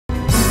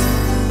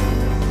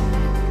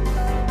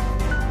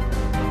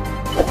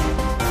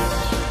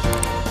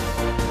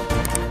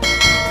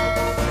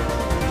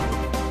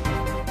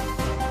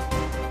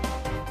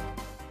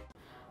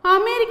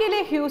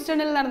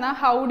ഹ്യൂസ്റ്റണിൽ നടന്ന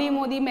howdy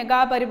Modi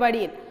mega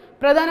പരിപാടിയിൽ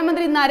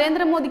പ്രധാനമന്ത്രി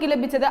നരേന്ദ്രമോദിക്ക്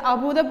ലഭിച്ചത്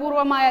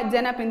അഭൂതപൂർവമായ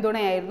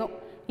ജനപിന്തുണയായിരുന്നു.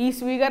 ഈ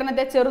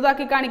സ്വീകരണത്തെ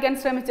ചെറുതാക്കി കാണിക്കാൻ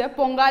ശ്രമിച്ച്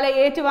പൊങ്കാല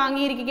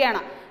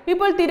ഏറ്റുവാങ്ങിയിരിക്കുകയാണ്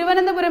ഇപ്പോൾ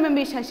തിരുവനന്തപുരം എം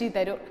പി ശശി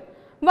തരൂർ.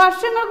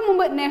 വർഷങ്ങൾക്ക്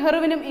മുമ്പ്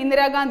നെഹ്റുവിനും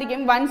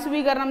ഇന്ദിരാഗാന്ധിക്കും വൻ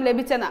സ്വീകരണം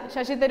ലഭിച്ചെന്ന്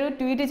ശശി തരൂർ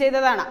ട്വീറ്റ്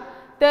ചെയ്തതാണ്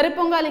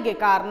തെറിപ്പൊങ്കാലയ്ക്ക്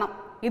കാരണം.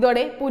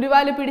 ഇതോടെ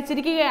പുലിവാല്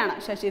പിടിച്ചിരിക്കുകയാണ്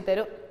ശശി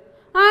തരൂർ.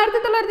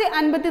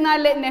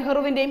 1954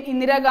 നെഹ്റുവിന്റെയും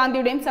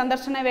ഇന്ദിരാഗാന്ധിയുടെയും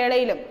സന്ദർശന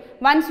വേളയിലും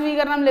വൻ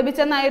സ്വീകരണം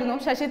ലഭിച്ചെന്നായിരുന്നു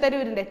ശശി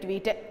തരൂരിന്റെ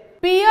ട്വീറ്റ്.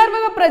 PR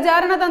വക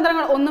പ്രചാരണ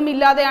തന്ത്രങ്ങൾ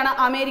ഒന്നുമില്ലാതെയാണ്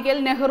അമേരിക്കയിൽ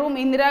നെഹ്റുവും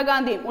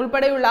ഇന്ദിരാഗാന്ധിയും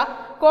ഉൾപ്പെടെയുള്ള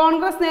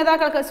കോൺഗ്രസ്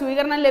നേതാക്കൾക്ക്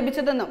സ്വീകരണം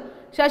ലഭിച്ചതെന്നും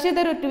ശശി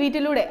തരൂർ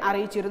ട്വീറ്റിലൂടെ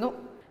അറിയിച്ചിരുന്നു.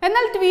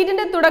 എന്നാൽ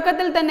ട്വീറ്റിന്റെ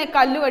തുടക്കത്തിൽ തന്നെ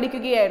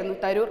കല്ലുകടിക്കുകയായിരുന്നു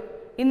തരൂർ.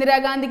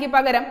 ഇന്ദിരാഗാന്ധിക്ക്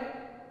പകരം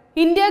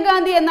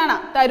ഇന്ത്യാഗാന്ധി എന്നാണ്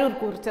തരൂർ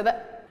കുറിച്ചത്.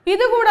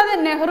 ഇതുകൂടാതെ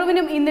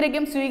നെഹ്റുവിനും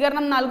ഇന്ദിരയ്ക്കും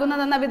സ്വീകരണം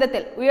നൽകുന്നതെന്ന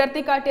വിധത്തിൽ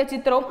ഉയർത്തിക്കാട്ടിയ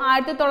ചിത്രവും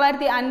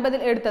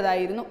 1950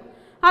 എടുത്തതായിരുന്നു.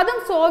 അതും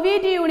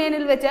സോവിയറ്റ്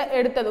യൂണിയനിൽ വെച്ച്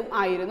എടുത്തതും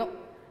ആയിരുന്നു.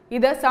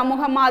 ഇത്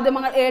സമൂഹ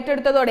മാധ്യമങ്ങൾ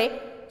ഏറ്റെടുത്തതോടെ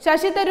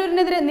ശശി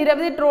തരൂരിനെതിരെ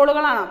നിരവധി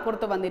ട്രോളുകളാണ്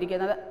പുറത്തു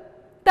വന്നിരിക്കുന്നത്.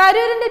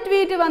 തരൂരിന്റെ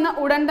ട്വീറ്റ് വന്ന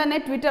ഉടൻ തന്നെ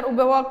ട്വിറ്റർ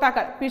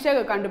ഉപഭോക്താക്കൾ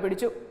പിശക്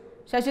കണ്ടുപിടിച്ചു.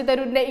 ശശി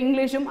തരൂരിന്റെ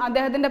ഇംഗ്ലീഷും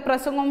അദ്ദേഹത്തിന്റെ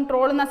പ്രസംഗവും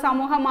ട്രോളുന്ന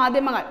സമൂഹ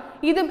മാധ്യമങ്ങൾ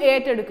ഇതും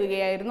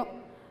ഏറ്റെടുക്കുകയായിരുന്നു.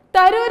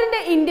 തരൂരിന്റെ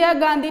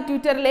ഇന്ത്യാഗാന്ധി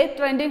ട്വിറ്ററിലെ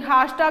ട്രെൻഡിംഗ്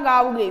ഹാഷ്ടാഗ്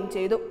ആവുകയും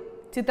ചെയ്തു.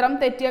 ചിത്രം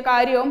തെറ്റിയ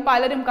കാര്യവും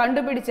പലരും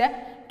കണ്ടുപിടിച്ച്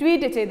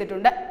ട്വീറ്റ്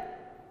ചെയ്തിട്ടുണ്ട്.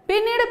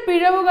 പിന്നീട്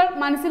പിഴവുകൾ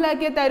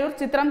മനസ്സിലാക്കിയ തരൂർ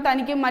ചിത്രം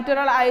തനിക്ക്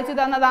മറ്റൊരാൾ അയച്ചു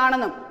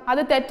തന്നതാണെന്നും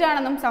അത്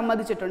തെറ്റാണെന്നും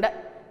സമ്മതിച്ചിട്ടുണ്ട്.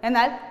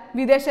 എന്നാൽ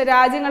വിദേശ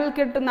രാജ്യങ്ങളിൽ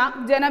കിട്ടുന്ന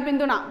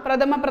ജനപിന്തുണ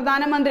പ്രഥമ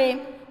പ്രധാനമന്ത്രിയും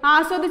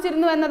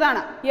ആസ്വദിച്ചിരുന്നു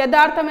എന്നതാണ്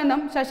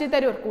യഥാർത്ഥമെന്നും ശശി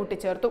തരൂർ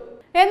കൂട്ടിച്ചേർത്തു.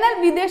 എന്നാൽ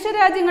വിദേശ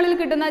രാജ്യങ്ങളിൽ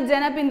കിട്ടുന്ന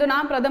ജനപിന്തുണ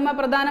പ്രഥമ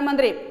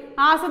പ്രധാനമന്ത്രിയും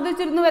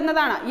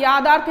ആസ്വദിച്ചിരുന്നുവെന്നതാണ്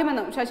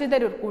യാഥാർത്ഥ്യമെന്നും ശശി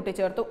തരൂർ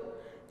കൂട്ടിച്ചേർത്തു.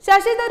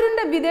 ശശി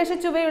തരൂരിന്റെ വിദേശ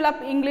ചുവയുള്ള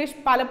ഇംഗ്ലീഷ്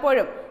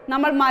പലപ്പോഴും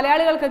നമ്മൾ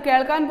മലയാളികൾക്ക്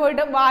കേൾക്കാൻ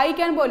പോയിട്ട്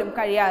വായിക്കാൻ പോലും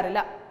കഴിയാറില്ല.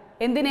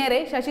 എന്തിനേറെ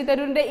ശശി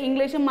തരൂരിന്റെ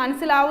ഇംഗ്ലീഷ്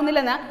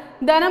മനസ്സിലാവുന്നില്ലെന്ന്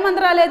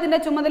ധനമന്ത്രാലയത്തിന്റെ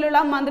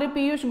ചുമതലയുള്ള മന്ത്രി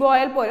പീയൂഷ്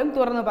ഗോയൽ പോലും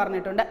തുറന്നു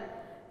പറഞ്ഞിട്ടുണ്ട്.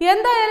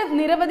 എന്തായാലും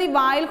നിരവധി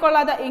വായിൽ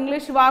കൊള്ളാത്ത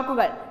ഇംഗ്ലീഷ്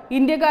വാക്കുകൾ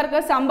ഇന്ത്യക്കാർക്ക്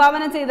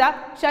സംഭാവന ചെയ്ത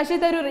ശശി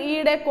തരൂർ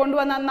ഈയിടെ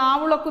കൊണ്ടുവന്ന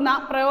നാവുളക്കുന്ന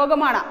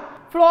പ്രയോഗമാണ്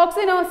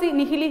ഫ്ലോക്സിനോസി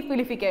നിഹിലി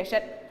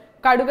ഫിലിഫിക്കേഷൻ.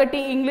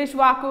 കടുകട്ടി ഇംഗ്ലീഷ്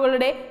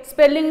വാക്കുകളുടെ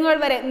സ്പെല്ലിങ്ങുകൾ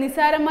വരെ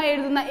നിസ്സാരമായി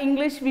എഴുതുന്ന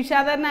ഇംഗ്ലീഷ്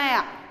വിഷാദനായ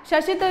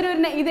ശശി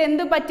തരൂരിന്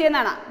ഇതെന്തു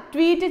പറ്റിയെന്നാണ്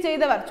ട്വീറ്റ്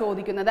ചെയ്തവർ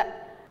ചോദിക്കുന്നത്.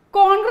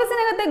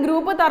 കോൺഗ്രസിനകത്തെ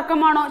ഗ്രൂപ്പ്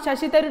തർക്കമാണോ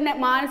ശശി തരൂരിനെ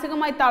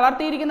മാനസികമായി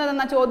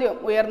തളർത്തിയിരിക്കുന്നതെന്ന ചോദ്യവും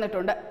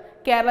ഉയർന്നിട്ടുണ്ട്.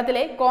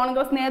 കേരളത്തിലെ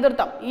കോൺഗ്രസ്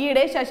നേതൃത്വം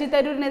ഈയിടെ ശശി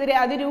തരൂരിനെതിരെ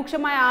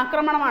അതിരൂക്ഷമായ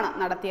ആക്രമണമാണ്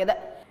നടത്തിയത്.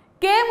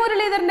 കെ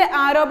മുരളീധരന്റെ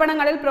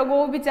ആരോപണങ്ങളിൽ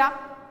പ്രകോപിപ്പിച്ച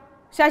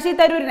ശശി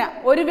തരൂരിന്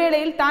ഒരു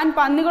വേളയിൽ താൻ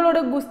പന്നികളോട്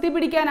ഗുസ്തി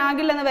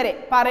പിടിക്കാനാകില്ലെന്ന് വരെ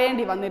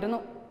പറയേണ്ടി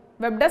വന്നിരുന്നു.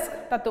 Web desk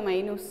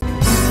Tatwamayi news.